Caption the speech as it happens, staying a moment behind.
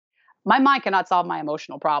My mind cannot solve my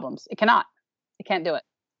emotional problems. It cannot. It can't do it.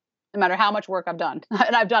 No matter how much work I've done,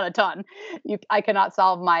 and I've done a ton, I cannot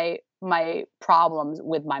solve my problems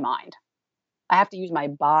with my mind. I have to use my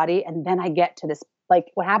body, and then I get to this. Like,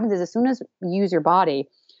 what happens is, as soon as you use your body,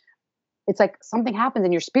 it's like something happens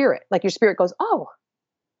in your spirit. Like, your spirit goes, "Oh,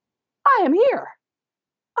 I am here.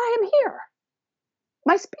 I am here.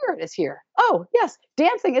 My spirit is here. Oh, yes,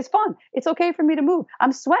 dancing is fun. It's okay for me to move.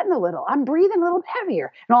 I'm sweating a little. I'm breathing a little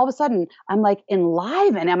heavier." And all of a sudden, I'm like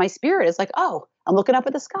enlivened, and my spirit is like, "Oh," I'm looking up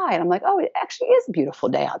at the sky, and I'm like, "Oh, it actually is a beautiful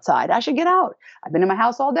day outside. I should get out. I've been in my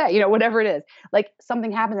house all day." Whatever it is. Like,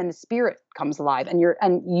 something happens, and the spirit comes alive, and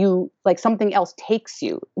you like, something else takes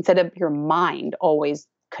you instead of your mind always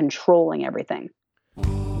controlling everything.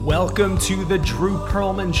 Welcome to the Drew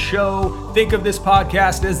Perlman Show. Think of this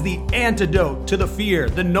podcast as the antidote to the fear,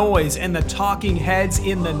 the noise, and the talking heads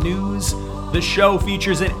in the news. The show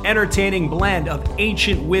features an entertaining blend of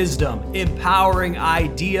ancient wisdom, empowering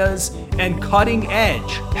ideas, and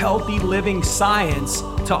cutting-edge, healthy living science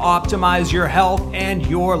to optimize your health and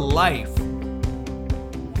your life.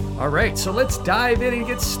 All right, so let's dive in and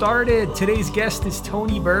get started. Today's guest is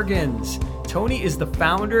Toni Bergins. Toni is the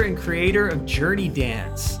founder and creator of Journey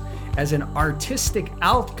Dance. As an artistic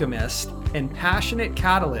alchemist and passionate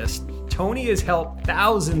catalyst, Toni has helped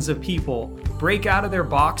thousands of people break out of their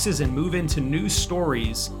boxes and move into new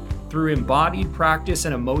stories through embodied practice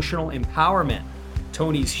and emotional empowerment.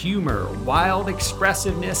 Toni's humor, wild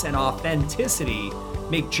expressiveness, and authenticity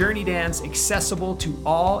make Journey Dance accessible to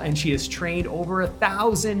all, and she has trained over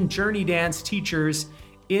 1,000 Journey Dance teachers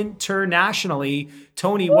internationally.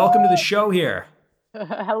 Toni, welcome to the show here.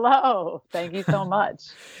 Hello. Thank you so much.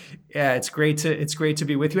 Yeah, it's great to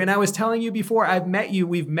be with you. And I was telling you before,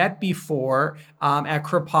 we've met before at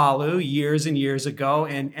Kripalu years and years ago.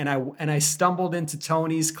 And I stumbled into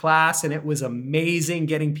Toni's class, and it was amazing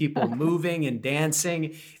getting people moving and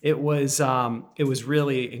dancing. It was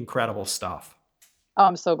really incredible stuff. Oh,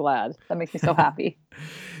 I'm so glad. That makes me so happy.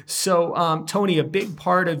 So, Toni, a big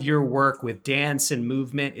part of your work with dance and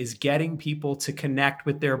movement is getting people to connect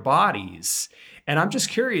with their bodies. And I'm just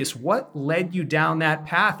curious, what led you down that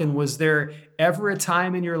path? And was there ever a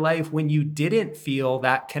time in your life when you didn't feel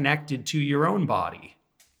that connected to your own body?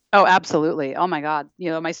 Oh, absolutely. Oh my God.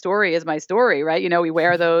 My story is my story, right? We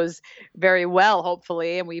wear those very well,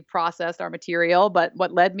 hopefully, and we processed our material. But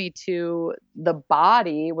what led me to the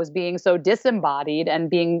body was being so disembodied and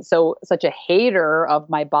being such a hater of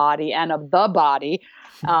my body and of the body.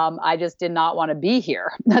 I just did not want to be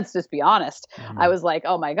here. Let's just be honest. Mm-hmm. I was like,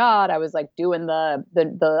 oh my God. I was like doing I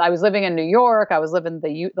was living in New York. I was living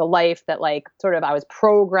the life that, like, sort of I was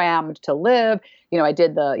programmed to live. I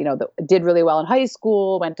did did really well in high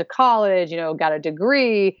school, went to college, got a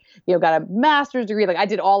degree, got a master's degree. Like, I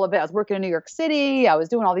did all of it. I was working in New York City. I was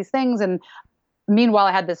doing all these things. And meanwhile,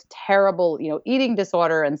 I had this terrible, eating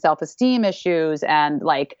disorder and self-esteem issues. And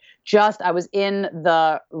I was in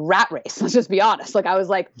the rat race. Let's just be honest. Like, I was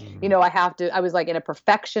like, I was like in a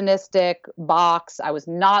perfectionistic box. I was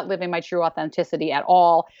not living my true authenticity at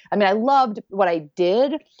all. I mean, I loved what I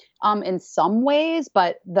did in some ways,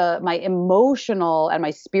 but my emotional and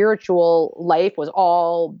my spiritual life was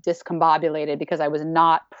all discombobulated because I was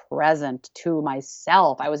not present to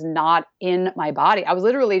myself. I was not in my body. I was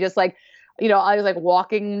literally just like, I was like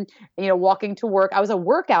walking to work. I was a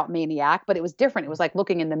workout maniac, but it was different. It was like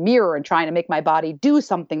looking in the mirror and trying to make my body do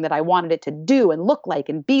something that I wanted it to do and look like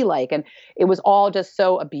and be like. And it was all just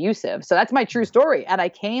so abusive. So that's my true story. And I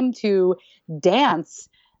came to dance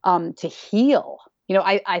to heal.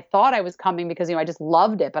 I thought I was coming because, I just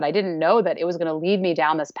loved it, but I didn't know that it was going to lead me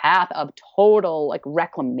down this path of total, like,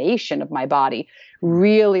 reclamation of my body,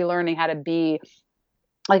 really learning how to be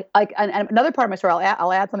and another part of my story,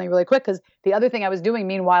 I'll add something really quick, because the other thing I was doing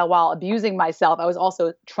meanwhile, while abusing myself, I was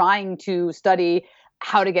also trying to study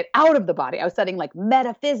how to get out of the body. I was studying like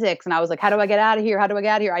metaphysics, and I was like, how do I get out of here? How do I get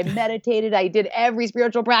out of here? I meditated. I did every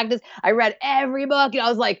spiritual practice. I read every book. I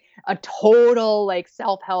was like a total like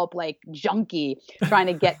self-help like junkie trying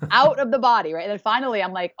to get out of the body, right? And then finally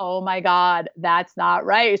I'm like, oh my God, that's not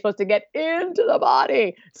right. You're supposed to get into the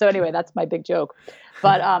body. So anyway, that's my big joke.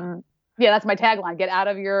 But yeah, that's my tagline: get out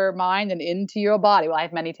of your mind and into your body. Well, I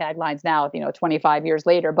have many taglines now, 25 years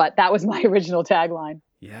later, but that was my original tagline.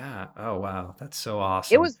 Yeah. Oh, wow. That's so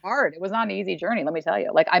awesome. It was hard. It was not an easy journey, let me tell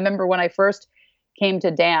you. Like, I remember when I first came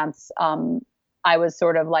to dance, I was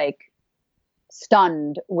sort of like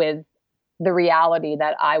stunned with the reality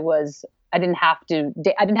that I was I didn't have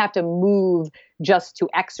to move just to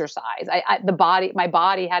exercise. My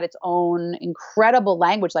body had its own incredible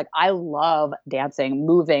language. Like I love dancing,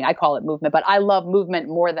 moving. I call it movement, but I love movement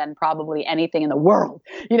more than probably anything in the world.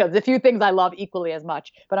 There's a few things I love equally as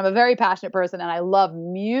much, but I'm a very passionate person and I love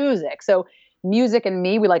music. So music and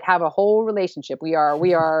me, we like have a whole relationship. We are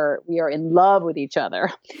in love with each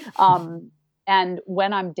other. And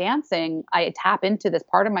when I'm dancing, I tap into this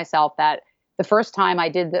part of myself that the first time I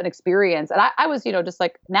did an experience, and I was, just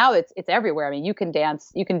like now it's everywhere. I mean, you can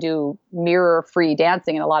dance, you can do mirror free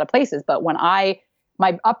dancing in a lot of places. But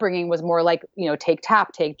my upbringing was more like, take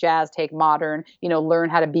tap, take jazz, take modern,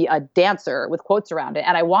 learn how to be a dancer with quotes around it.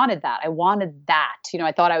 And I wanted that.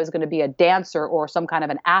 I thought I was going to be a dancer or some kind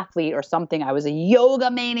of an athlete or something. I was a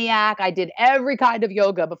yoga maniac. I did every kind of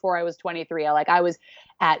yoga before I was 23. I was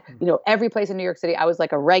at, every place in New York City. I was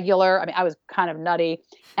like a regular. I mean, I was kind of nutty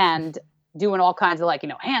and doing all kinds of like,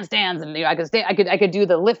 handstands, and I could do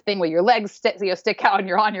the lift thing where your legs stick out and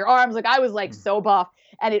you're on your arms. Like I was like so buff,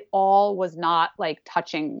 and it all was not like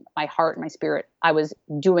touching my heart and my spirit. I was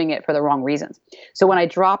doing it for the wrong reasons. So when I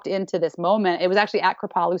dropped into this moment, it was actually at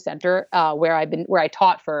Kripalu Center, where I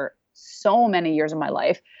taught for so many years of my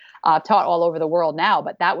life, taught all over the world now,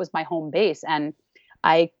 but that was my home base. And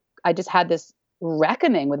I just had this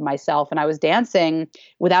reckoning with myself, and I was dancing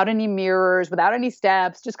without any mirrors, without any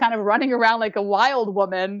steps, just kind of running around like a wild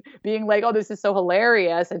woman, being like, oh, this is so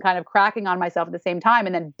hilarious, and kind of cracking on myself at the same time,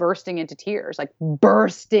 and then bursting into tears. Like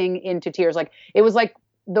it was like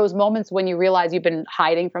those moments when you realize you've been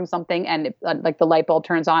hiding from something, and like the light bulb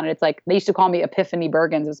turns on, and it's like, they used to call me Epiphany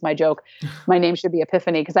Bergins. It's my joke. My name should be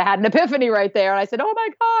Epiphany, because I had an epiphany right there. And I said, oh my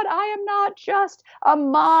God, I am not just a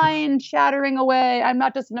mind shattering away. I'm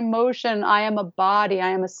not just an emotion. I am a body. I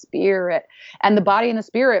am a spirit. And the body and the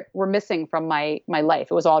spirit were missing from my life.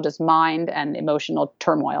 It was all just mind and emotional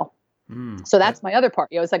turmoil. So that's my other part.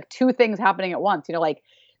 It's like two things happening at once, like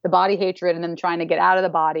the body hatred and then trying to get out of the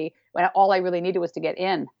body when all I really needed was to get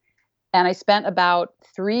in. And I spent about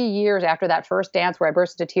 3 years after that first dance where I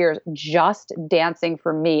burst into tears, just dancing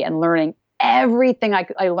for me and learning everything I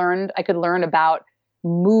could learn about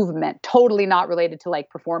movement, totally not related to like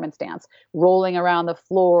performance dance, rolling around the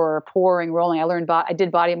floor, pouring, rolling. I did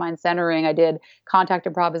body mind centering. I did contact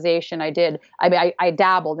improvisation. I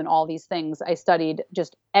dabbled in all these things. I studied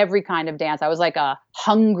just every kind of dance. I was like a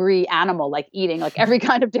hungry animal, like eating like every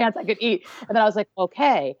kind of dance I could eat. And then I was like,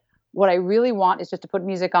 okay, what I really want is just to put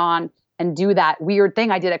music on and do that weird thing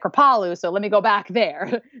I did at Kripalu. So let me go back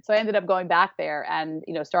there. So I ended up going back there and,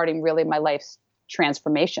 starting really my life's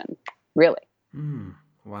transformation, really.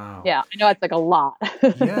 Wow. Yeah, I know it's like a lot.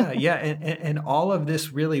 Yeah. And all of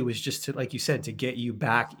this really was just to, like you said, to get you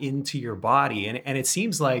back into your body. And it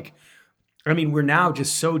seems like, I mean, we're now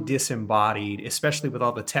just so disembodied, especially with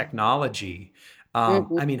all the technology.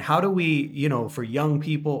 I mean, how do we, for young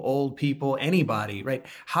people, old people, anybody, right?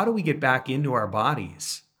 How do we get back into our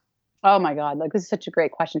bodies? Oh my God, like this is such a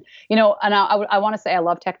great question. And I want to say I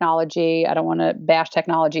love technology. I don't want to bash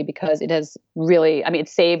technology because it has really, it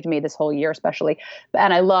saved me this whole year, especially.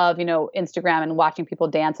 And I love, Instagram and watching people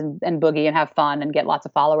dance and boogie and have fun and get lots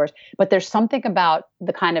of followers. But there's something about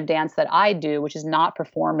the kind of dance that I do, which is not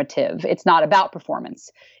performative. It's not about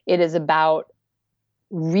performance. It is about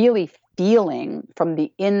really feeling from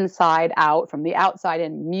the inside out, from the outside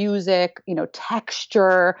in, music,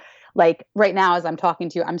 texture. Like right now, as I'm talking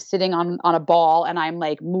to you, I'm sitting on a ball and I'm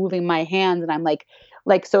like moving my hands and I'm like,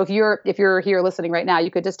 so if you're here listening right now, you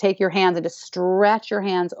could just take your hands and just stretch your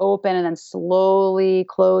hands open and then slowly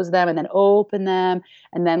close them and then open them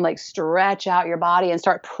and then like stretch out your body and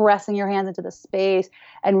start pressing your hands into the space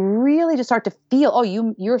and really just start to feel, oh,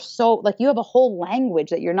 you're so like you have a whole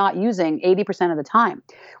language that you're not using 80% of the time,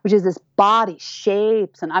 which is this body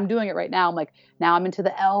shapes. And I'm doing it right now. I'm like, now I'm into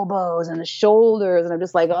the elbows and the shoulders and I'm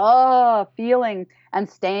just like, oh, feeling and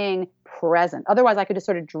staying present. Otherwise, I could just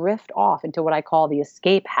sort of drift off into what I call the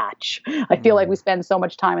escape hatch. I feel like we spend so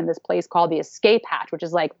much time in this place called the escape hatch, which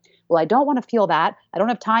is like, well, I don't want to feel that. I don't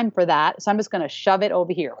have time for that. So I'm just going to shove it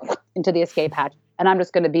over here into the escape hatch. And I'm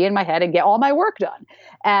just going to be in my head and get all my work done.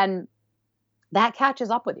 And that catches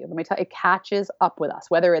up with you. Let me tell you, it catches up with us,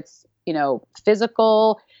 whether it's,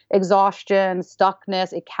 physical exhaustion,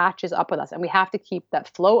 stuckness, it catches up with us. And we have to keep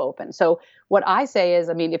that flow open. So what I say is,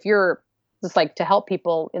 if you're just like to help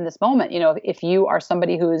people in this moment, if you are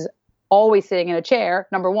somebody who's always sitting in a chair,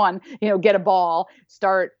 number one, get a ball,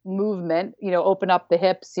 start movement, open up the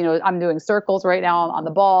hips, I'm doing circles right now on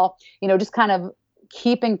the ball, just kind of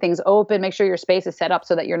keeping things open, make sure your space is set up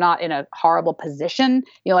so that you're not in a horrible position.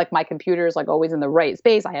 Like my computer is like always in the right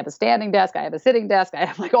space. I have a standing desk, I have a sitting desk, I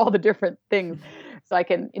have like all the different things. so I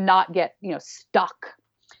can not get, stuck.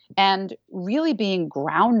 And really being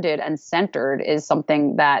grounded and centered is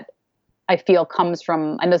something that I feel comes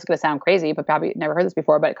from, I know this is going to sound crazy, but probably never heard this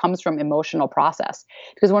before, but it comes from emotional process.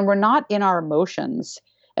 Because when we're not in our emotions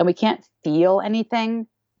and we can't feel anything,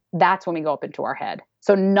 that's when we go up into our head.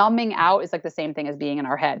 So numbing out is like the same thing as being in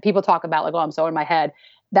our head. People talk about like, oh, I'm so in my head.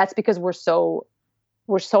 That's because we're so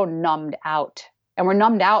numbed out. And we're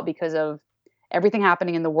numbed out because of everything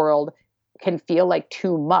happening in the world can feel like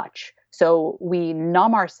too much. So we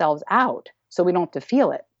numb ourselves out so we don't have to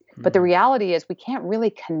feel it. But the reality is we can't really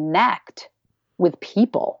connect with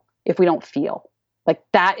people if we don't feel. Like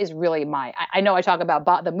that is really I know I talk about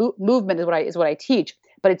the movement is what I teach,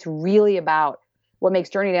 but it's really about what makes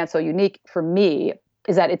Journey Dance so unique for me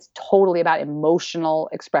is that it's totally about emotional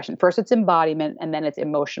expression. First it's embodiment and then it's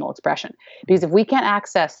emotional expression. Because if we can't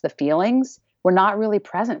access the feelings, we're not really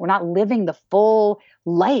present. We're not living the full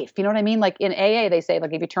life. You know what I mean? Like in AA, they say,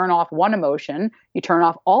 like, if you turn off one emotion, you turn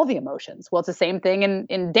off all the emotions. Well, it's the same thing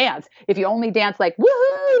in dance. If you only dance like,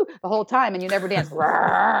 woohoo, the whole time and you never dance,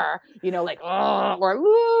 like, or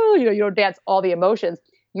woo, you don't dance all the emotions,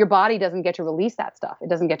 your body doesn't get to release that stuff.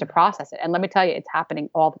 It doesn't get to process it. And let me tell you, it's happening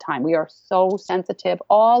all the time. We are so sensitive,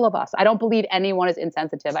 all of us. I don't believe anyone is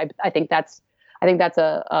insensitive. I think that's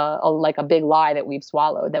a big lie that we've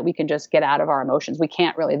swallowed, that we can just get out of our emotions. We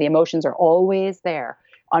can't really. The emotions are always there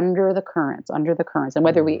under the currents. And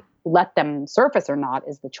whether we let them surface or not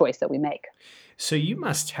is the choice that we make. So you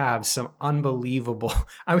must have some unbelievable,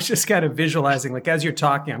 I was just kind of visualizing, like as you're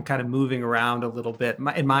talking, I'm kind of moving around a little bit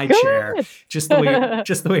in my chair, just the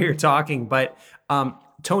way you're talking. But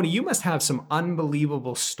Toni, you must have some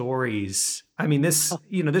unbelievable stories. I mean, this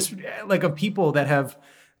like of people that have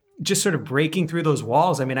just sort of breaking through those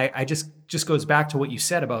walls. I mean, I just goes back to what you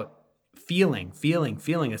said about feeling.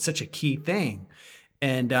 It's such a key thing.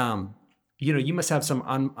 And, you must have some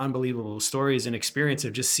unbelievable stories and experience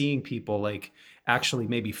of just seeing people like actually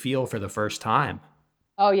maybe feel for the first time.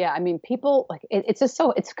 Oh yeah. I mean, people like it's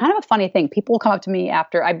kind of a funny thing. People will come up to me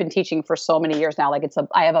after I've been teaching for so many years now. Like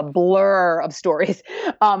I have a blur of stories.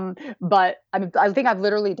 But I think I've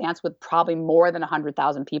literally danced with probably more than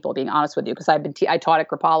 100,000 people, being honest with you. Cause I taught at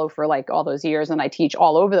Kripalu for like all those years and I teach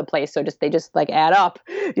all over the place. So they just like add up,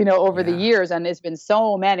 over the years. And it's been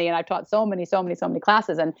so many, and I've taught so many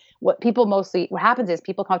classes. And what happens is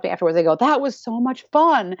people come up to me afterwards, they go, that was so much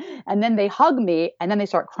fun. And then they hug me and then they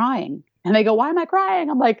start crying. And they go, why am I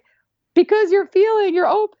crying? I'm like, because you're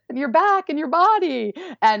open, your back and your body.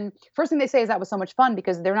 And first thing they say is that was so much fun,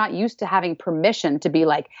 because they're not used to having permission to be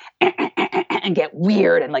like, and get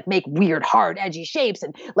weird and like make weird, hard, edgy shapes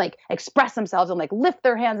and like express themselves and like lift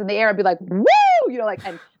their hands in the air and be like, woo,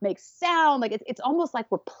 and make sound. Like it's almost like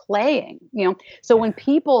we're playing, So when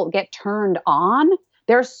people get turned on,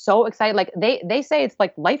 they're so excited. Like they say it's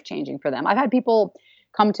like life-changing for them. I've had people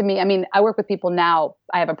come to me. I mean, I work with people now.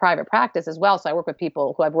 I have a private practice as well. So I work with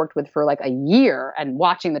people who I've worked with for like a year, and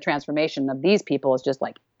watching the transformation of these people is just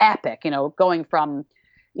like epic, going from,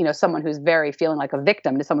 someone who's very feeling like a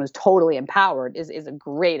victim to someone who's totally empowered is the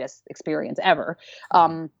greatest experience ever.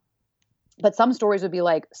 But some stories would be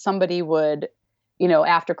like somebody would,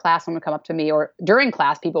 after class, someone would come up to me, or during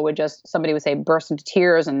class, somebody would say burst into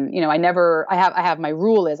tears. And, I have my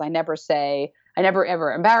rule is I never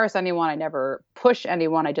ever embarrass anyone. I never push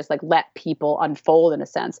anyone. I just like let people unfold in a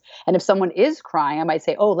sense. And if someone is crying, I might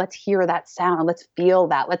say, oh, let's hear that sound and let's feel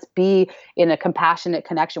that. Let's be in a compassionate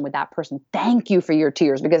connection with that person. Thank you for your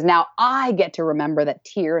tears, because now I get to remember that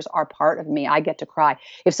tears are part of me. I get to cry.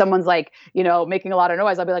 If someone's like, making a lot of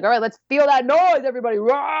noise, I'll be like, all right, let's feel that noise, everybody.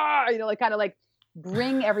 Roar! Kind of like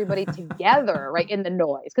bring everybody together, right, in the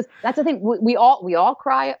noise. Because that's the thing. We all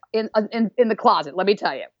cry in the closet. Let me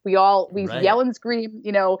tell you, we right. Yell and scream,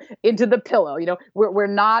 into the pillow. We're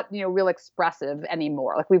not, real expressive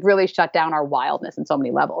anymore. Like we've really shut down our wildness in so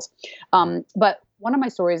many levels. But one of my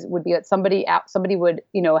stories would be that somebody would,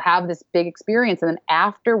 have this big experience and then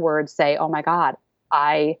afterwards say, oh my God,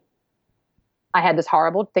 I had this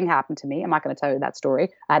horrible thing happen to me. I'm not going to tell you that story.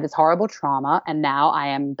 I had this horrible trauma and now I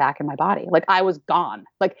am back in my body. Like I was gone.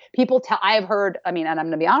 Like I have heard, and I'm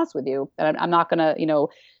going to be honest with you, and I'm not going to,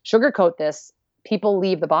 sugarcoat this. People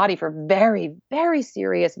leave the body for very, very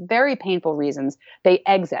serious, very painful reasons. They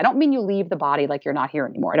exit. I don't mean you leave the body like you're not here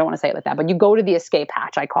anymore. I don't want to say it like that, but you go to the escape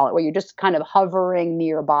hatch, I call it, where you're just kind of hovering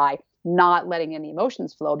nearby, not letting any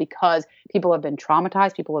emotions flow, because people have been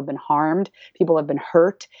traumatized, people have been harmed, people have been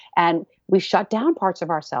hurt, and we shut down parts of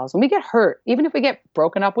ourselves. When we get hurt, even if we get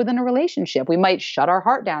broken up within a relationship, we might shut our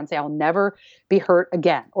heart down and say, I'll never be hurt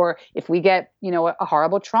again. Or if we get, a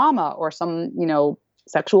horrible trauma or some,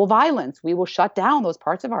 sexual violence, we will shut down those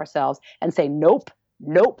parts of ourselves and say, nope,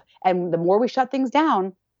 Nope. And the more we shut things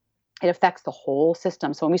down, it affects the whole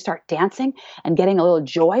system. So when we start dancing and getting a little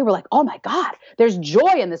joy, we're like, oh my God, there's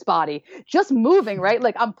joy in this body. Just moving, right?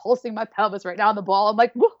 Like I'm pulsing my pelvis right now on the ball. I'm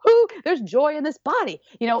like, woohoo, there's joy in this body.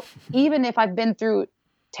 Even if I've been through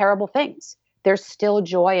terrible things, there's still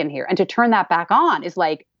joy in here. And to turn that back on is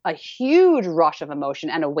like a huge rush of emotion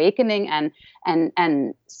and awakening,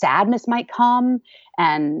 and sadness might come,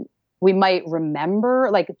 and we might remember,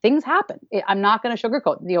 like, things happen. I'm not going to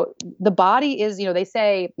sugarcoat, the body is, they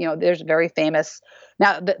say, there's very famous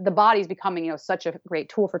now, the body's becoming, such a great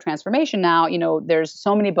tool for transformation now. There's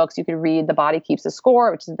so many books you could read. The Body Keeps the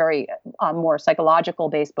Score, which is a very more psychological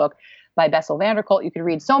based book by Bessel van der Kolk. You could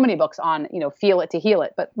read so many books on, feel it to heal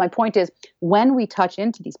it. But my point is, when we touch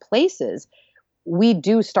into these places, we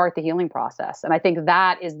do start the healing process. And I think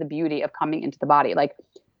that is the beauty of coming into the body. Like,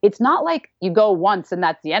 it's not like you go once and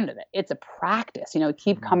that's the end of it. It's a practice,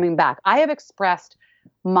 keep coming back. I have expressed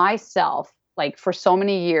myself, like, for so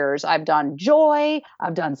many years. I've done joy,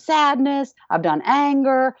 I've done sadness, I've done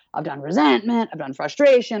anger, I've done resentment, I've done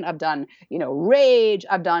frustration, I've done, rage,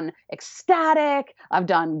 I've done ecstatic, I've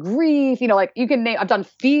done grief, like, you can name, I've done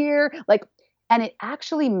fear, like, and it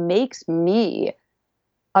actually makes me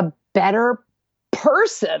a better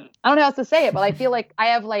person. I don't know how else to say it, but I feel like I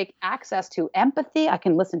have, like, access to empathy. I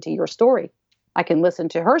can listen to your story. I can listen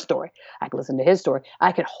to her story. I can listen to his story.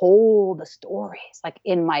 I can hold the stories, like,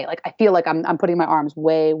 in my, like, I feel like I'm putting my arms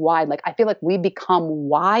way wide. Like, I feel like we become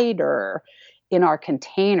wider in our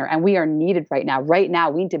container, and we are needed right now. Right now,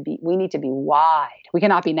 we need to be wide. We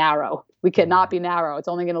cannot be narrow. We cannot be narrow. It's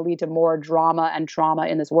only going to lead to more drama and trauma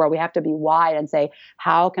in this world. We have to be wide and say,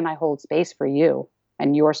 how can I hold space for you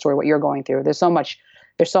and your story, what you're going through? There's so much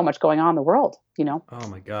going on in the world, Oh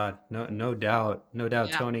my God. No doubt. No doubt,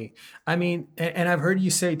 Yeah. Toni. I mean, and I've heard you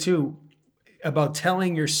say too about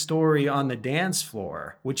telling your story on the dance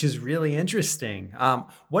floor, which is really interesting.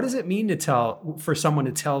 What does it mean for someone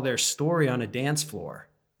to tell their story on a dance floor?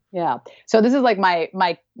 Yeah. So this is like my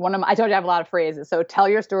I told you I have a lot of phrases. So tell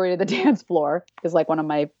your story to the dance floor is like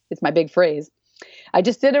it's my big phrase. I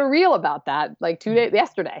just did a reel about that like 2 days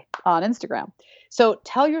yesterday on Instagram. So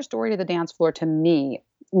tell your story to the dance floor, to me,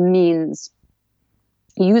 means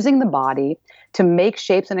using the body to make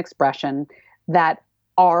shapes and expression that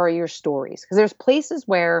are your stories. Because there's places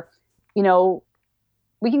where,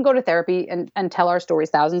 we can go to therapy and tell our stories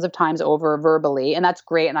thousands of times over verbally, and that's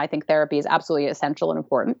great. And I think therapy is absolutely essential and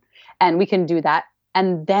important. And we can do that.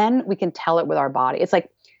 And then we can tell it with our body. It's like,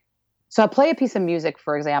 so I play a piece of music,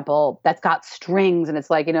 for example, that's got strings, and it's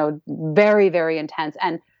like, very, very intense.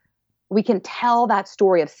 And we can tell that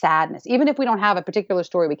story of sadness. Even if we don't have a particular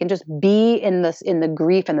story, we can just be in the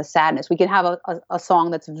grief and the sadness. We can have a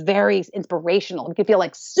song that's very inspirational. We can feel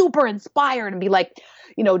like super inspired and be like,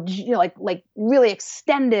 like really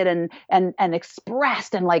extended and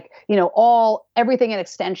expressed, and like, everything in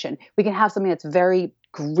extension. We can have something that's very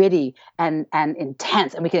gritty and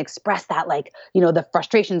intense, and we can express that, like, the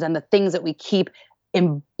frustrations and the things that we keep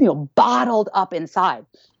bottled up inside.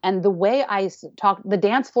 And the way I talk, the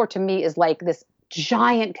dance floor to me is like this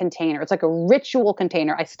giant container. It's like a ritual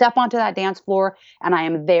container. I step onto that dance floor and I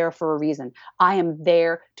am there for a reason. I am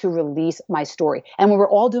there to release my story. And when we're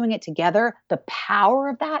all doing it together, the power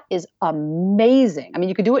of that is amazing. I mean,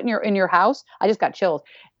 you could do it in your house. I just got chills.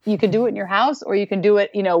 You can do it in your house, or you can do it,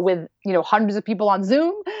 with, hundreds of people on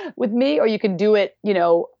Zoom with me, or you can do it,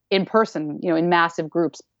 in person, in massive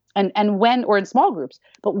groups. And or in small groups.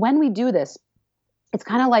 But when we do this, it's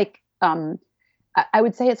kind of like, I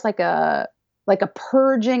would say it's like a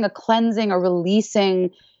purging, a cleansing, a releasing,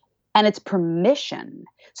 and it's permission.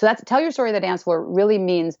 So that's, tell your story at the dance floor really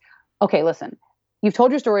means, okay, listen, you've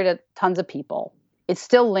told your story to tons of people. It's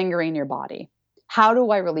still lingering in your body. How do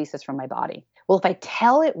I release this from my body? Well, if I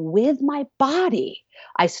tell it with my body,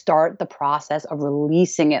 I start the process of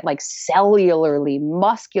releasing it, like, cellularly,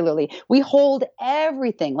 muscularly. We hold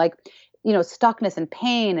everything, like, stuckness and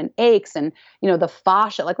pain and aches and, the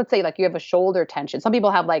fascia. Like, let's say, like, you have a shoulder tension. Some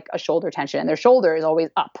people have like a shoulder tension and their shoulder is always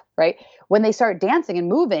up, right? When they start dancing and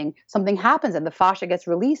moving, something happens and the fascia gets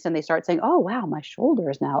released and they start saying, oh, wow, my shoulder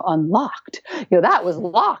is now unlocked. That was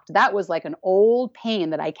locked. That was like an old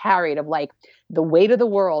pain that I carried of, like, the weight of the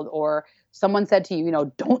world, or someone said to you,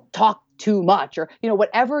 don't talk too much, or,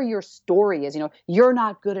 whatever your story is, you're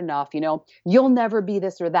not good enough, you'll never be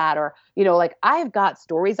this or that, or, like, I've got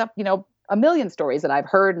stories up, a million stories that I've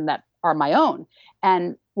heard and that are my own.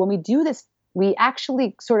 And when we do this, we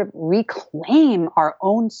actually sort of reclaim our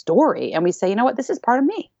own story, and we say, you know what, this is part of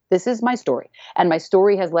me. This is my story. And my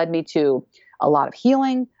story has led me to a lot of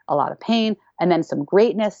healing, a lot of pain, and then some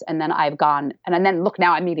greatness. And then I've gone, and then look,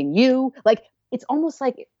 now I'm meeting you. Like, it's almost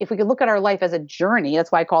like if we could look at our life as a journey,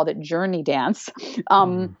 that's why I called it journey dance.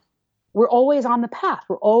 Um, we're always on the path.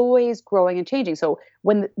 We're always growing and changing. So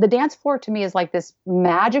when the dance floor to me is like this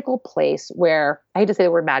magical place where I hate to say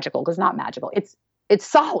the word magical because it's not magical. It's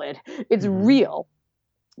solid. It's real.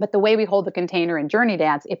 But the way we hold the container in journey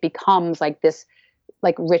dance, it becomes like this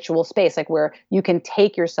like ritual space, like where you can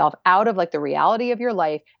take yourself out of like the reality of your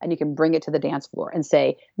life and you can bring it to the dance floor and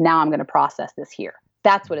say, now I'm going to process this here.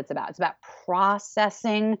 That's what it's about. It's about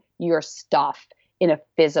processing your stuff in a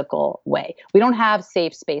physical way. We don't have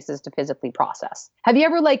safe spaces to physically process. Have you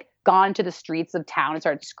ever like gone to the streets of town and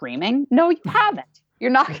started screaming? No, you haven't. You're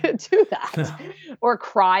not going to do that. Or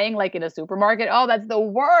crying like in a supermarket. Oh, that's the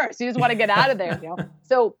worst. You just want to get out of there.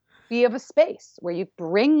 So we have a space where you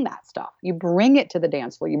bring that stuff. You bring it to the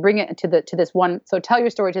dance floor. You bring it to this one. So tell your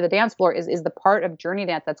story to the dance floor is the part of journey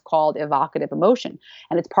dance that's called evocative emotion,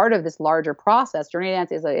 and it's part of this larger process. Journey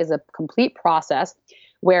dance is a complete process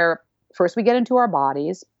where first we get into our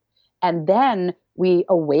bodies, and then we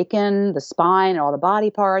awaken the spine and all the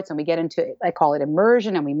body parts, and we get into, I call it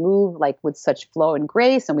immersion, and we move like with such flow and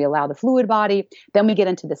grace, and we allow the fluid body. Then we get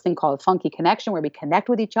into this thing called funky connection, where we connect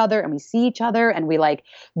with each other and we see each other and we like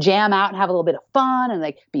jam out and have a little bit of fun and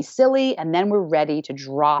like be silly. And then we're ready to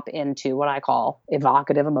drop into what I call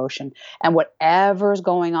evocative emotion. And whatever's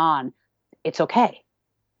going on, it's okay.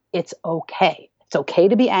 It's okay. It's okay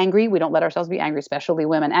to be angry. We don't let ourselves be angry, especially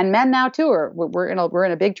women and men now too. We're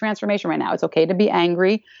in a big transformation right now. It's okay to be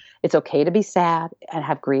angry. It's okay to be sad and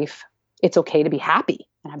have grief. It's okay to be happy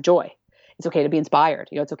and have joy. It's okay to be inspired.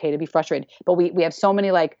 It's okay to be frustrated. But we have so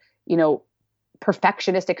many like,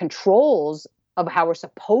 perfectionistic controls of how we're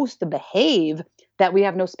supposed to behave that we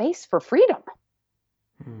have no space for freedom.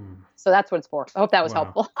 So that's what it's for. I hope that was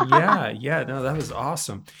helpful. Yeah. No, that was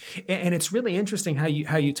awesome. And it's really interesting how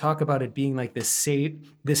you talk about it being like this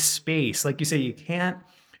space. Like you say, you can't,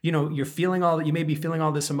 you may be feeling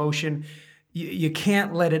all this emotion. You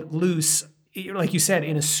can't let it loose, like you said,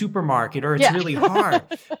 in a supermarket, or it's really hard.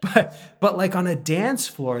 But like on a dance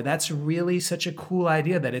floor, that's really such a cool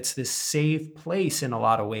idea that it's this safe place in a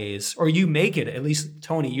lot of ways, or you make it, at least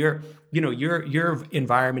Toni, your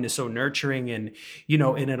environment is so nurturing and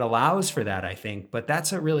it allows for that, I think. But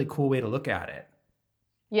that's a really cool way to look at it.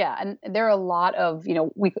 Yeah. And there are a lot of,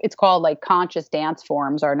 it's called like conscious dance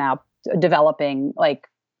forms are now developing like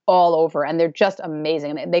all over, and they're just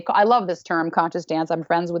amazing. I love this term, conscious dance. I'm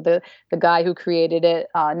friends with the guy who created it,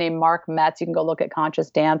 named Mark Metz. You can go look at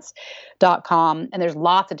consciousdance.com, and there's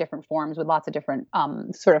lots of different forms with lots of different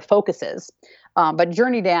sort of focuses. But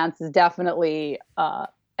journey dance is definitely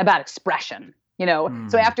about expression.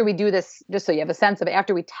 So after we do this, just so you have a sense of it,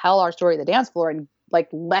 after we tell our story at the dance floor and like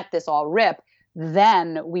let this all rip,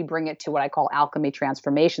 then we bring it to what I call alchemy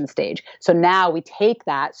transformation stage. So now we take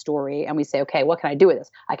that story and we say, okay, what can I do with this?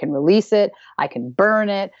 I can release it. I can burn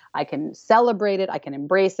it. I can celebrate it. I can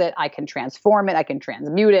embrace it. I can transform it. I can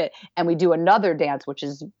transmute it. And we do another dance, which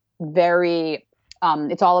is very,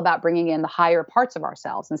 it's all about bringing in the higher parts of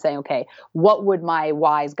ourselves and saying, okay, what would my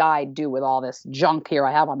wise guide do with all this junk here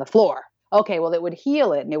I have on the floor? Okay, well, it would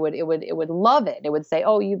heal it, and it would love it. It would say,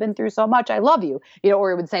 "Oh, you've been through so much. I love you."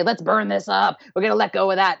 Or it would say, "Let's burn this up. We're going to let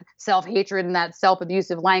go of that self-hatred and that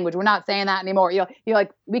self-abusive language. We're not saying that anymore."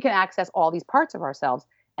 Like we can access all these parts of ourselves,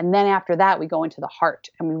 and then after that, we go into the heart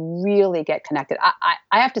and we really get connected.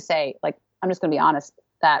 I have to say, like, I'm just going to be honest,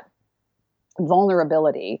 that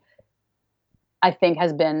vulnerability, I think,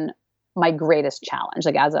 has been my greatest challenge.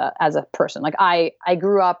 Like as a person, like I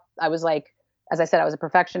grew up, I was like, as I said, I was a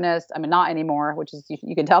perfectionist. I mean, not anymore, which is,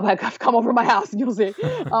 you can tell by I've come over my house and you'll see.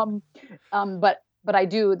 But I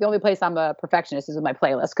do, the only place I'm a perfectionist is with my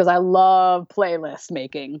playlist, because I love playlist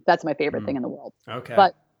making. That's my favorite thing in the world. Okay.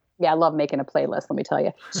 But yeah, I love making a playlist, let me tell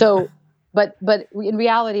you. So, but in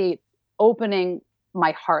reality, opening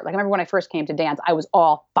my heart, like I remember when I first came to dance, I was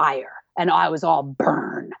all fire and I was all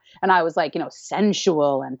burn and I was like,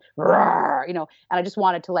 sensual and roar, and I just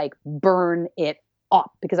wanted to like burn it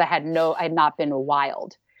up because I had not been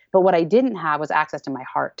wild. But what I didn't have was access to my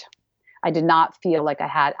heart. I did not feel like I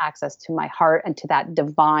had access to my heart and to that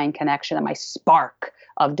divine connection and my spark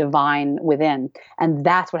of divine within. And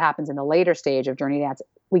that's what happens in the later stage of journey dance.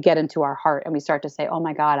 We get into our heart and we start to say, oh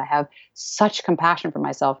my God, I have such compassion for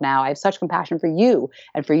myself now. I have such compassion for you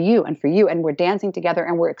and for you and for you. And we're dancing together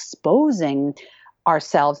and we're exposing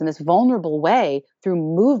ourselves in this vulnerable way through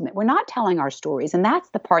movement. We're not telling our stories. And that's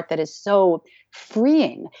the part that is so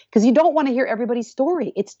freeing, because you don't want to hear everybody's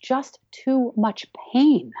story. It's just too much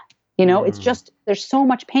pain. It's just, there's so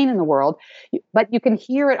much pain in the world, but you can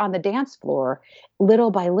hear it on the dance floor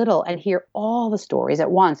little by little and hear all the stories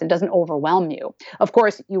at once. It doesn't overwhelm you. Of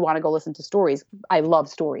course, you want to go listen to stories. I love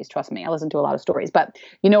stories. Trust me. I listen to a lot of stories, but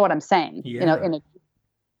you know what I'm saying, Yeah.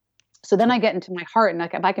 So then I get into my heart, and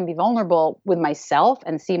like, if I can be vulnerable with myself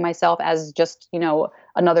and see myself as just,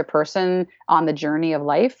 another person on the journey of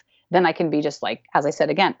life, then I can be just like, as I said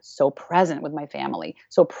again, so present with my family,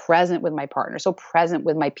 so present with my partner, so present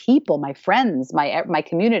with my people, my friends, my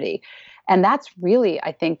community. And that's really,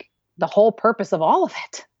 I think, the whole purpose of all of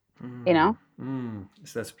it, you know?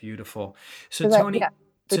 So that's beautiful. So 'Cause Tony,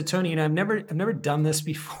 yeah. I've never done this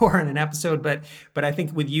before in an episode, but I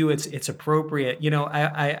think with you, it's appropriate.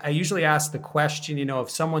 I usually ask the question, if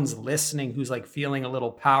someone's listening who's like feeling a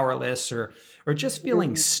little powerless or just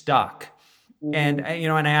feeling Mhm. stuck. And Mhm.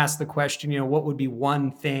 and I asked the question, what would be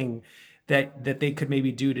one thing that they could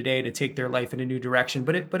maybe do today to take their life in a new direction?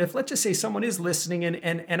 But if let's just say someone is listening,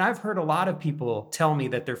 and I've heard a lot of people tell me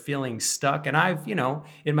that they're feeling stuck, and I've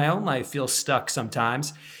in my own life feel stuck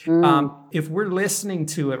sometimes. Mm. If we're listening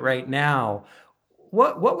to it right now,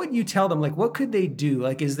 what would you tell them? Like, what could they do?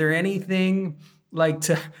 Like, is there anything? I'm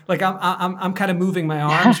kind of moving my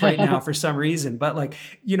arms right now for some reason, but like,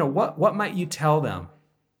 what might you tell them?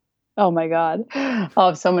 Oh my God.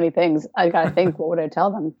 Oh, so many things. I gotta think, what would I tell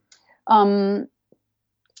them? Um,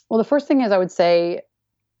 well, the first thing is, I would say,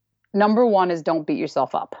 number one is, don't beat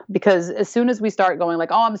yourself up, because as soon as we start going like,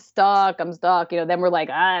 oh, I'm stuck, then we're like,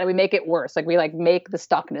 we make it worse. Like, we like make the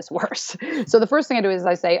stuckness worse. So the first thing I do is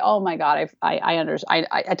I say, oh my God, I understand.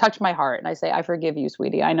 I touch my heart and I say, I forgive you,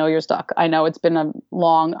 sweetie. I know you're stuck. I know it's been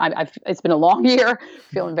it's been a long year,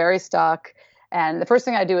 feeling very stuck. And the first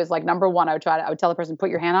thing I do is, like, number one, I would tell the person, put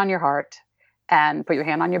your hand on your heart and put your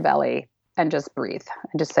hand on your belly and just breathe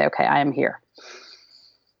and just say, okay, I am here.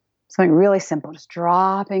 Something really simple, just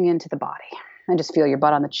dropping into the body, and just feel your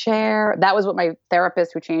butt on the chair. That was what my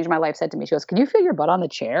therapist, who changed my life, said to me. She goes, can you feel your butt on the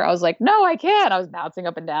chair? I was like, no, I can't. I was bouncing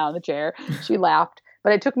up and down the chair. She laughed,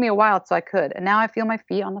 but it took me a while so I could. And now I feel my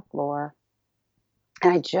feet on the floor.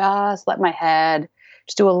 And I just let my head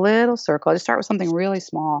just do a little circle. I just start with something really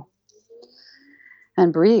small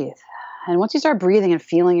and breathe. And once you start breathing and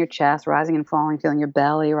feeling your chest rising and falling, feeling your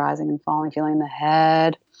belly rising and falling, feeling the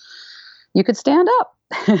head, you could stand up.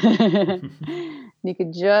 You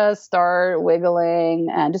could just start wiggling,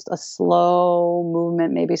 and just a slow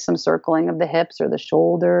movement, maybe some circling of the hips or the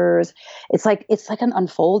shoulders. It's like an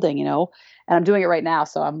unfolding, and I'm doing it right now,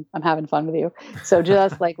 so I'm having fun with you. So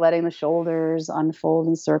just like letting the shoulders unfold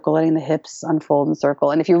and circle, letting the hips unfold and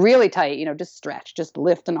circle. And if you're really tight, just stretch, just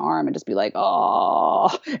lift an arm and just be like,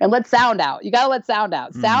 oh, and let sound out. You got to let sound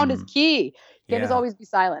out. Sound is key. Can't just Yeah. always be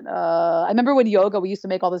silent. I remember when yoga, we used to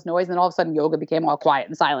make all this noise, and then all of a sudden yoga became all quiet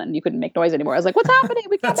and silent, and you couldn't make noise anymore. I was like, what's happening?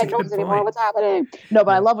 We can't That's a make noise good anymore. point. What's happening? No,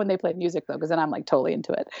 but I Yeah. love when they play music, though, because then I'm like totally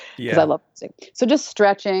into it, because I Yeah. love music. So just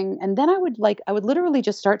stretching. And then I would literally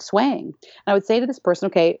just start swaying. And I would say to this person,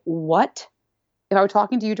 okay, if I were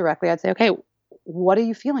talking to you directly, I'd say, okay, what are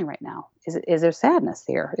you feeling right now? Is there sadness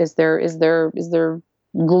here? Is there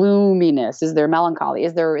gloominess? Is there melancholy?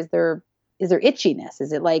 Is there itchiness?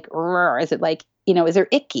 Is it like, is it like, is there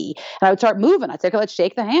icky? And I would start moving. I'd say, okay, let's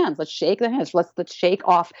shake the hands. Let's shake the hands. Let's shake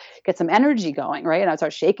off, get some energy going, right? And I'd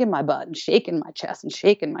start shaking my butt and shaking my chest and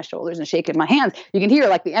shaking my shoulders and shaking my hands. You can hear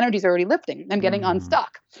like the energy's already lifting. I'm getting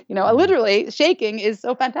unstuck. Literally shaking is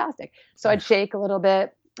so fantastic. So I'd shake a little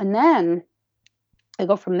bit, and then I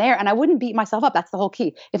go from there, and I wouldn't beat myself up. That's the whole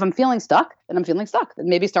key. If I'm feeling stuck, then I'm feeling stuck. Then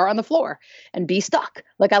maybe start on the floor and be stuck.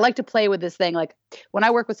 Like, I like to play with this thing. Like, when I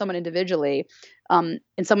work with someone individually, and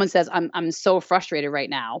someone says, I'm so frustrated right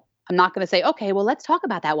now, I'm not going to say, okay, well, let's talk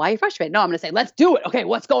about that. Why are you frustrated? No, I'm going to say, let's do it. Okay,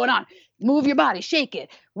 what's going on? Move your body, shake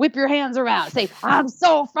it, whip your hands around, say, I'm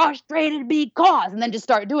so frustrated because, and then just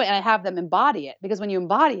start doing it. And I have them embody it, because when you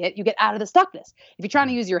embody it, you get out of the stuckness. If you're trying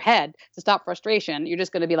to use your head to stop frustration, you're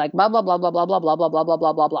just going to be like, blah, blah, blah, blah, blah, blah, blah, blah, blah, blah,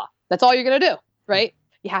 blah, blah, blah. That's all you're going to do, right?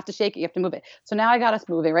 You have to shake it. You have to move it. So now I got us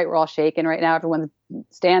moving, right? We're all shaking right now. Everyone's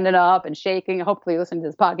standing up and shaking. Hopefully you're listening to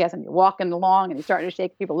this podcast and you're walking along and you're starting to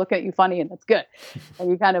shake. People looking at you funny, and that's good.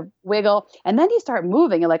 And you kind of wiggle, and then you start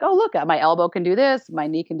moving. You're like, oh, look, my elbow can do this. My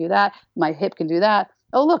knee can do that. My hip can do that.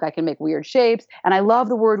 Oh, look, I can make weird shapes. And I love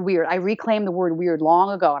the word weird. I reclaimed the word weird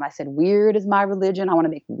long ago. And I said, weird is my religion. I want to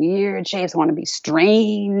make weird shapes. I want to be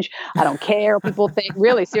strange. I don't care what people think.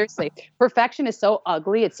 Really, seriously. Perfection is so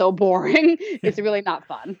ugly. It's so boring. It's really not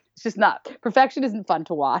fun. It's just not. Perfection isn't fun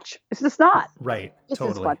to watch. It's just not. Right. It's just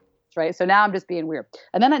Totally. fun. Right. So now I'm just being weird.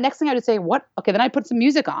 And then the next thing I would say, what? Okay, then I put some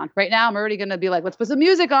music on. Right now I'm already going to be like, let's put some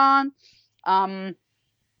music on. And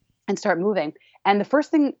start moving. And the first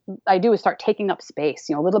thing I do is start taking up space,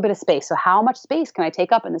 a little bit of space. So how much space can I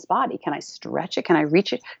take up in this body? Can I stretch it? Can I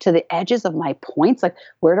reach it to the edges of my points? Like,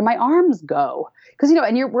 where do my arms go? Because,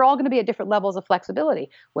 we're all going to be at different levels of flexibility.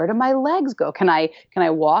 Where do my legs go? Can I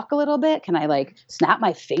walk a little bit? Can I like snap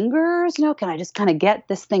my fingers? Can I just kind of get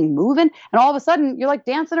this thing moving? And all of a sudden you're like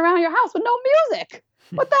dancing around your house with no music.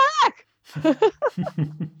 What the heck?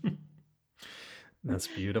 That's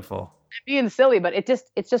beautiful. Being silly, but it's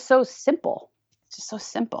just so simple. It's just so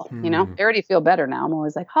simple, I already feel better now. I'm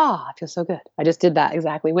always like, I feel so good. I just did that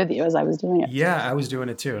exactly with you as I was doing it. Yeah, I was doing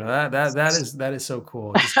it too. That is so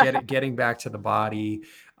cool. Just getting back to the body,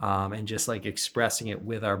 and just like expressing it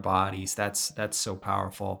with our bodies. That's so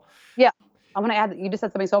powerful. Yeah. I want to add that you just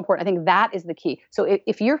said something so important. I think that is the key. So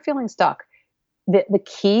if you're feeling stuck, the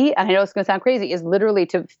key, and I know it's going to sound crazy, is literally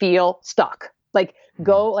to feel stuck. Like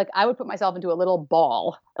I would put myself into a little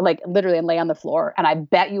ball, like literally, and lay on the floor, and I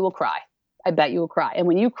bet you will cry. And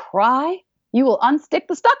when you cry, you will unstick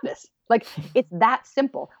the stuckness. Like, it's that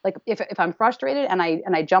simple. Like if I'm frustrated and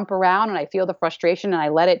I jump around and I feel the frustration and I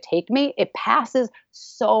let it take me, it passes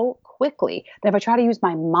so quickly that if I try to use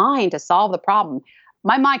my mind to solve the problem,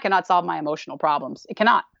 my mind cannot solve my emotional problems. It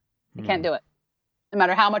cannot. It can't do it. No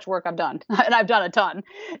matter how much work I've done, and I've done a ton,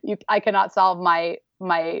 I cannot solve my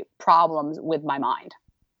problems with my mind.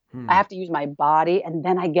 I have to use my body, and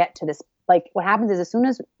then I get to this. Like, what happens is, as soon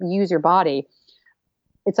as you use your body,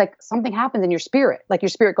 it's like something happens in your spirit. Like, your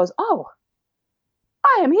spirit goes, "Oh,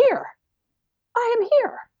 I am here. I am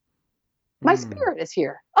here. My spirit is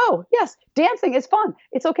here. Oh, yes, dancing is fun.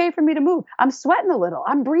 It's okay for me to move. I'm sweating a little.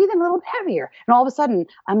 I'm breathing a little heavier." And all of a sudden,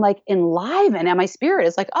 I'm like enlivened, and my spirit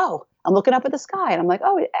is like, "Oh," I'm looking up at the sky, and I'm like,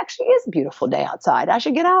 "Oh, it actually is a beautiful day outside. I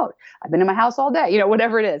should get out. I've been in my house all day."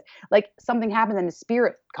 Whatever it is. Like, something happens, and the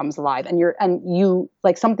spirit comes alive, and you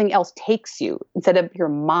like something else takes you instead of your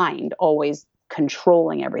mind always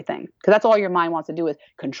controlling everything. Because that's all your mind wants to do, is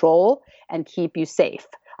control and keep you safe.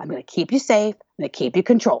 I'm going to keep you safe. I'm going to keep you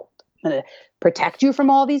controlled. I'm going to protect you from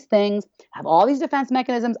all these things, have all these defense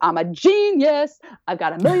mechanisms. I'm a genius. I've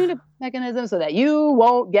got a million defense mechanisms so that you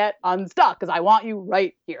won't get unstuck, because I want you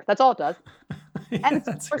right here. That's all it does. And it's,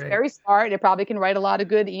 of course, very smart. It probably can write a lot of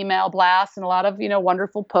good email blasts and a lot of,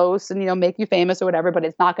 wonderful posts and, make you famous or whatever, but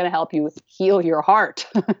it's not going to help you heal your heart.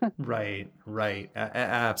 Right.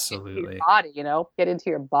 Absolutely. Your body, get into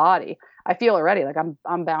your body. I feel already like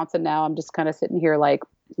I'm bouncing now. I'm just kind of sitting here, like,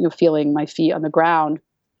 feeling my feet on the ground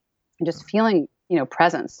and just feeling,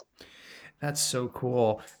 presence. That's so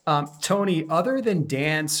cool. Toni, other than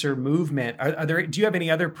dance or movement, do you have any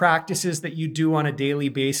other practices that you do on a daily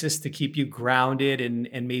basis to keep you grounded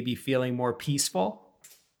and maybe feeling more peaceful?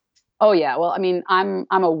 Oh yeah. Well, I mean, I'm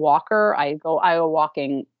a walker. I go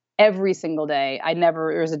walking every single day.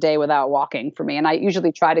 There's a day without walking for me. And I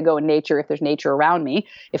usually try to go in nature if there's nature around me.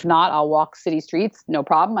 If not, I'll walk city streets. No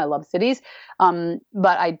problem. I love cities. But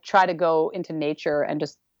I try to go into nature and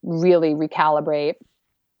just really recalibrate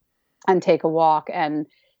and take a walk. And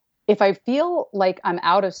if I feel like I'm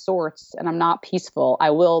out of sorts and I'm not peaceful, I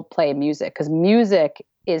will play music, because music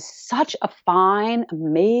is such a fine,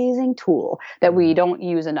 amazing tool that we don't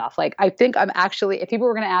use enough. Like, I think I'm actually, if people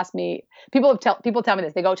were going to ask me, people tell me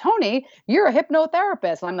this, they go, "Toni, you're a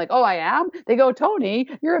hypnotherapist." And I'm like, "Oh, I am?" They go, "Toni,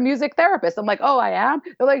 you're a music therapist." I'm like, "Oh, I am?"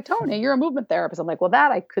 They're like, "Toni, you're a movement therapist." I'm like, "Well,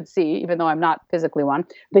 that I could see, even though I'm not physically one."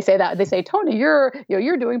 They say, "Toni, you're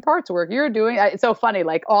doing parts work. You're doing," it's so funny.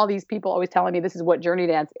 Like, all these people always telling me this is what journey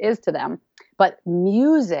dance is to them. But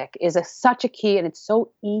music is such a key, and it's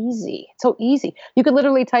so easy. It's so easy. You could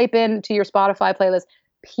literally type into your Spotify playlist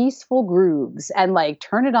peaceful grooves and like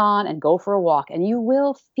turn it on and go for a walk, and you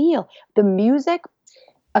will feel the music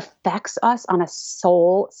affects us on a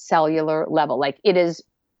soul cellular level. Like, it is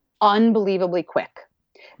unbelievably quick.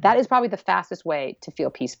 That is probably the fastest way to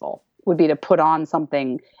feel peaceful, would be to put on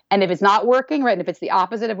something. And if it's not working, right, and if it's the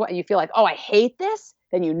opposite of what you feel like, "Oh, I hate this,"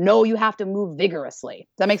 then you have to move vigorously.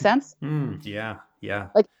 Does that make sense? Yeah.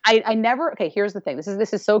 Like, I never, okay, here's the thing. This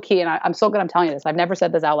is so key. And I'm so good I'm telling you this. I've never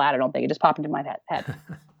said this out loud. I don't think it just popped into my head.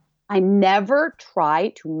 I never try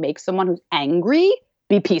to make someone who's angry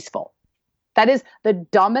be peaceful. That is the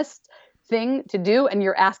dumbest thing to do, and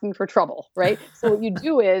you're asking for trouble, right? So what you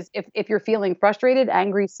do is, if you're feeling frustrated,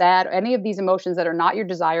 angry, sad, or any of these emotions that are not your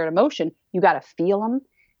desired emotion, you got to feel them,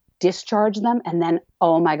 discharge them, and then,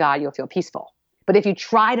 oh my God, you'll feel peaceful. But if you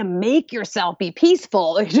try to make yourself be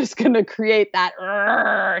peaceful, you're just going to create that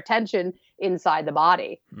tension inside the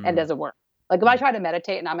body, and doesn't work. Like, if I try to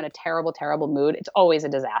meditate and I'm in a terrible, terrible mood, it's always a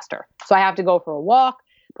disaster. So I have to go for a walk,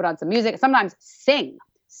 put on some music, sometimes sing.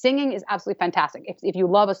 singing is absolutely fantastic. If you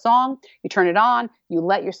love a song, you turn it on, you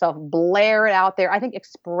let yourself blare it out there. I think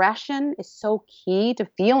expression is so key to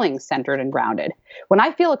feeling centered and grounded. When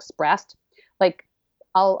I feel expressed, like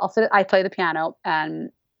I play the piano and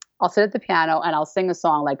I'll sit at the piano and I'll sing a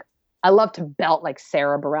song. Like I love to belt like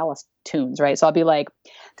Sarah Bareilles tunes, right? So I'll be like,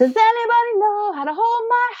 does anybody know how to hold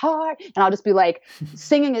my heart? And I'll just be like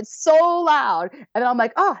singing it so loud. And then I'm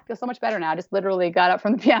like, oh, I feel so much better now. I just literally got up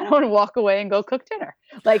from the piano and walk away and go cook dinner.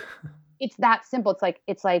 Like it's that simple.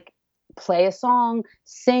 It's like play a song,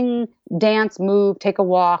 sing, dance, move, take a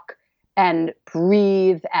walk and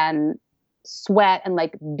breathe and sweat and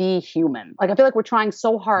like be human. Like I feel like we're trying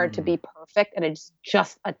so hard to be perfect and it's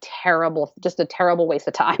just a terrible waste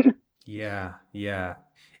of time. Yeah. Yeah.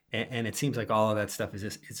 And it seems like all of that stuff is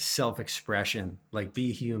just, it's self-expression, like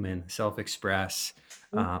be human, self-express.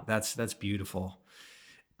 That's beautiful.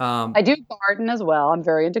 I do garden as well. I'm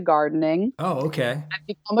very into gardening. Oh, okay. I've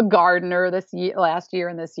become a gardener last year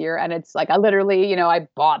and this year. And it's like, I literally, I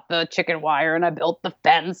bought the chicken wire and I built the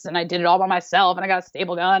fence and I did it all by myself and I got a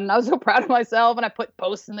staple gun and I was so proud of myself and I put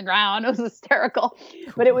posts in the ground. It was hysterical,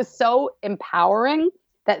 but it was so empowering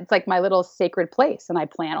that it's like my little sacred place. And I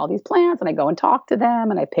plant all these plants and I go and talk to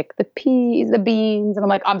them and I pick the peas, the beans. And I'm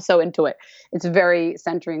like, I'm so into it. It's very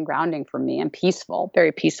centering, grounding for me and peaceful,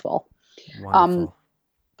 very peaceful. Wonderful.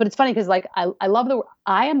 But it's funny because like I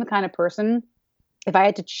am the kind of person, if I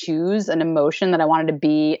had to choose an emotion that I wanted to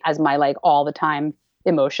be as my like all the time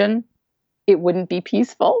emotion, it wouldn't be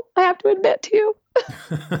peaceful. I have to admit to you.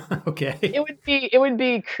 Okay. It would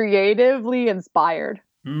be creatively inspired.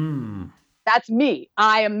 That's me.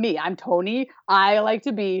 I am me. I'm Toni. I like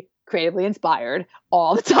to be creatively inspired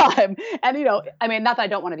all the time. And not that I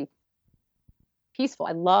don't want to be peaceful.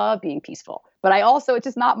 I love being peaceful, but I also,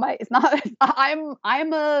 I'm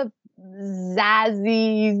a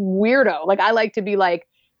zazzy weirdo. Like I like to be like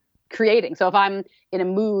creating. So if I'm in a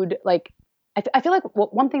mood, like I feel like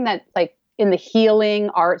one thing that like in the healing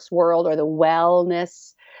arts world or the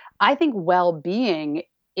wellness, I think well-being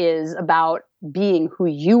is about being who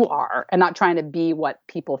you are and not trying to be what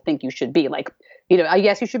people think you should be. Like, I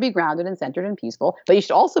guess you should be grounded and centered and peaceful, but you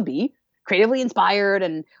should also be creatively inspired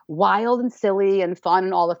and wild and silly and fun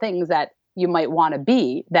and all the things that you might want to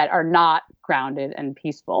be that are not grounded and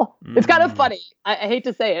peaceful. It's kind of funny. I hate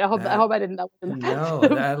to say it. I hope I didn't. No,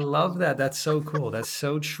 I love that. That's so cool. That's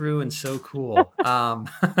so true and so cool. No,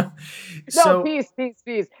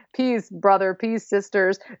 peace, brother, peace,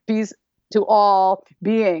 sisters, peace to all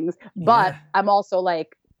beings. But I'm also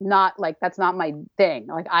like, not like, that's not my thing.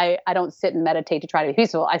 Like I don't sit and meditate to try to be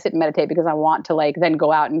peaceful. I sit and meditate because I want to like then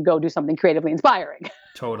go out and go do something creatively inspiring.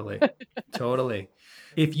 Totally.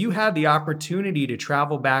 If you had the opportunity to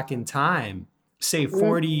travel back in time, say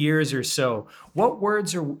 40 years or so, what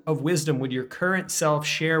words of wisdom would your current self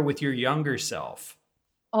share with your younger self?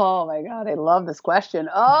 Oh my God, I love this question.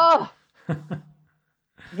 Oh,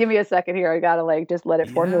 give me a second here. I gotta like just let it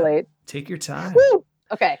formulate. Take your time. Woo!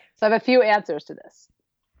 Okay, so I have a few answers to this.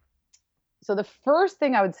 So the first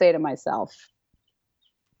thing I would say to myself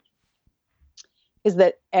is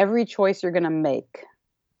that every choice you're going to make,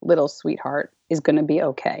 little sweetheart, is going to be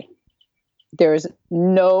okay. There's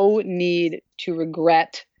no need to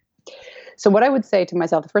regret. So what I would say to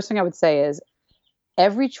myself, the first thing I would say is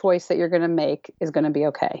every choice that you're going to make is going to be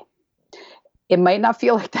okay. It might not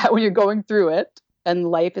feel like that when you're going through it, and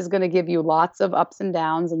life is going to give you lots of ups and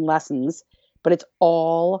downs and lessons, but it's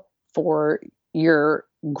all for your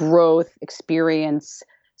growth experience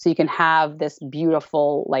so you can have this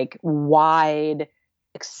beautiful, like wide,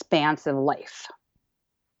 expansive life.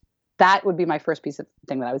 That would be my first piece of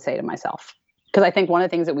thing that I would say to myself. Because I think one of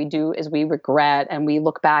the things that we do is we regret and we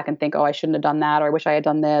look back and think, oh, I shouldn't have done that, or I wish I had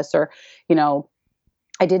done this, or,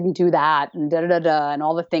 I didn't do that, and and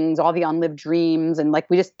all the things, all the unlived dreams. And like,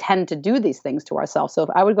 we just tend to do these things to ourselves. So if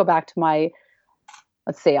I would go back to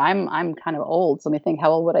let's see, I'm kind of old. So let me think,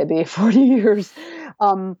 how old would I be? 40 years.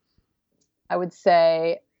 I would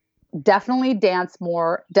say definitely dance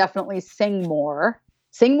more, definitely sing more,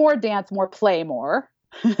 dance more, play more.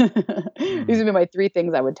 These would be my three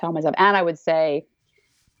things I would tell myself. And I would say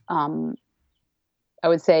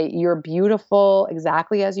you're beautiful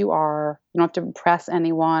exactly as you are. You don't have to impress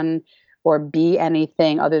anyone or be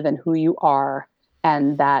anything other than who you are,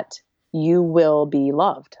 and that you will be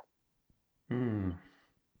loved.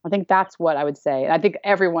 I think that's what I would say. And I think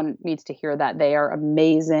everyone needs to hear that. They are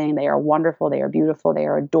amazing. They are wonderful. They are beautiful. They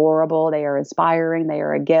are adorable. They are inspiring. They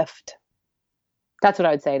are a gift. That's what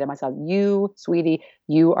I would say to myself. You, sweetie,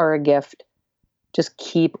 you are a gift. Just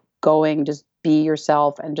keep going. Just be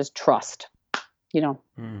yourself and just trust,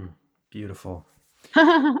 Beautiful.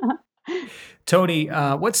 Toni,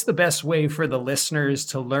 what's the best way for the listeners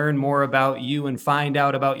to learn more about you and find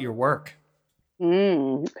out about your work?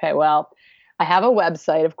 Okay, well, I have a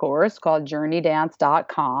website, of course, called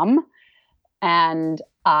journeydance.com. And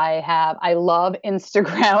I love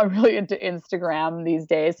Instagram. I'm really into Instagram these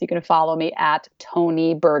days. You can follow me at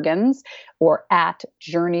Toni Bergins or at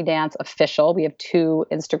Journey Dance Official. We have two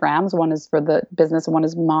Instagrams. One is for the business and one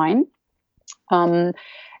is mine. And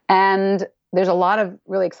there's a lot of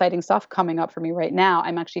really exciting stuff coming up for me right now.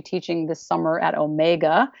 I'm actually teaching this summer at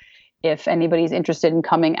Omega. If anybody's interested in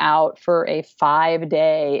coming out for a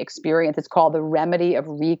 5-day experience, it's called the Remedy of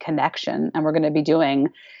Reconnection. And we're going to be doing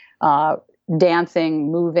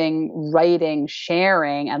dancing, moving, writing,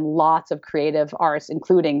 sharing, and lots of creative arts,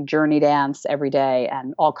 including journey dance every day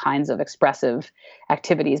and all kinds of expressive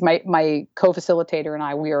activities. My co-facilitator and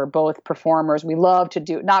I, we are both performers. We love to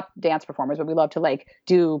do, not dance performers, but we love to like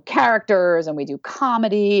do characters, and we do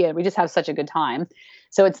comedy, and we just have such a good time.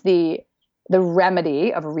 So it's the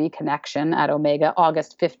Remedy of Reconnection at Omega,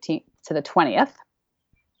 August 15th to the 20th.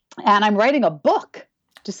 And I'm writing a book,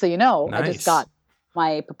 just so you know. Nice. I just got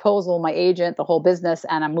my proposal, my agent, the whole business,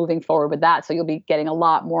 and I'm moving forward with that. So you'll be getting a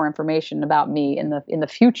lot more information about me in the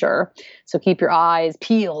future. So keep your eyes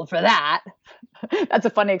peeled for that. That's a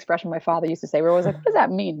funny expression my father used to say. We're always like, what does that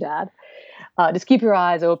mean, Dad? Just keep your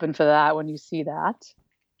eyes open for that when you see that.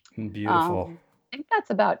 Beautiful. I think that's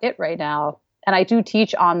about it right now. And I do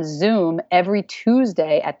teach on Zoom every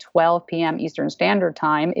Tuesday at 12 p.m. Eastern Standard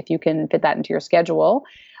Time, if you can fit that into your schedule.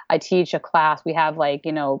 I teach a class. We have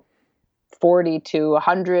 40 to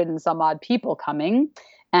 100 and some odd people coming.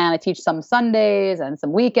 And I teach some Sundays and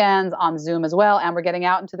some weekends on Zoom as well. And we're getting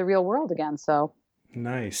out into the real world again. So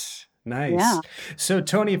nice. Yeah. So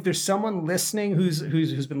Toni, if there's someone listening who's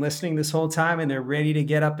been listening this whole time and they're ready to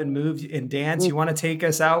get up and move and dance, you want to take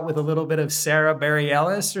us out with a little bit of Sarah Bareilles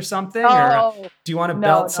Ellis or something? Or do you want to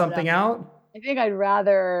belt something out? I think I'd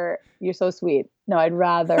rather, you're so sweet. No, I'd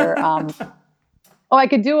rather, I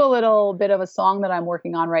could do a little bit of a song that I'm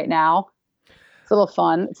working on right now. It's a little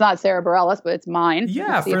fun. It's not Sarah Bareilles, but it's mine.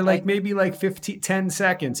 Yeah, for maybe 10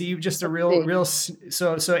 seconds. You just a real.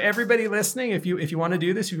 So everybody listening, if you want to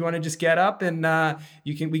do this, if you want to just get up and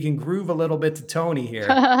we can groove a little bit to Toni here.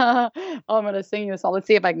 I'm going to sing you a song. Let's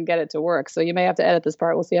see if I can get it to work. So you may have to edit this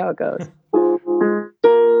part. We'll see how it goes.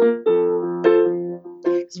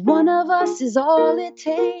 'Cause one of us is all it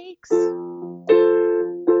takes.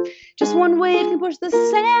 Just one wave can push the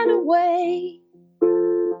sand away.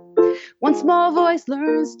 One small voice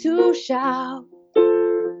learns to shout.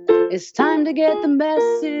 It's time to get the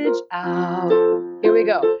message out. Here we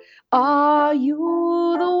go. Are you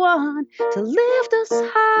the one to lift us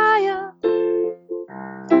higher?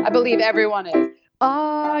 I believe everyone is.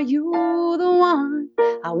 Are you the one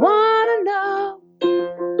I want to know?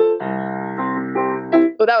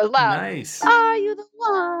 Oh, that was loud. Nice. Are you the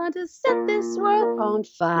one to set this world on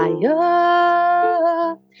fire?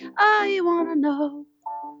 I want to know.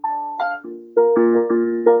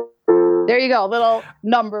 There you go. A little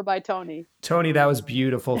number by Toni. Toni, that was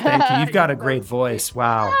beautiful. Thank you. You've got a great voice.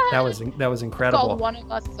 Wow. That was incredible. It's called One of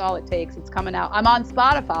Us Is All It Takes. It's coming out. I'm on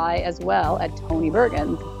Spotify as well at Toni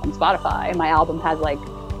Bergins on Spotify. My album has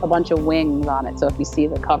a bunch of wings on it. So if you see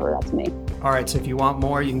the cover, that's me. All right. So if you want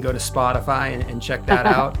more, you can go to Spotify and check that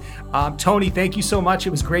out. Toni, thank you so much.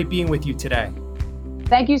 It was great being with you today.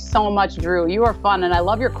 Thank you so much, Drew. You are fun. And I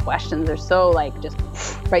love your questions. They're so just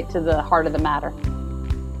right to the heart of the matter.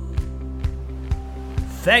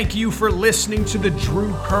 Thank you for listening to the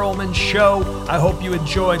Drew Perlman Show. I hope you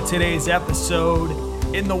enjoyed today's episode.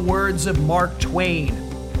 In the words of Mark Twain,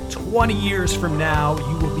 20 years from now,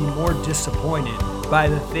 you will be more disappointed by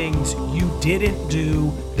the things you didn't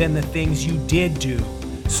do than the things you did do.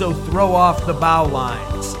 So throw off the bow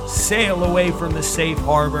lines, sail away from the safe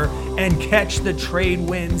harbor, and catch the trade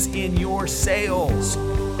winds in your sails.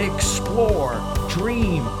 Explore,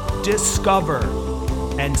 dream, discover,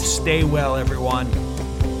 and stay well, everyone.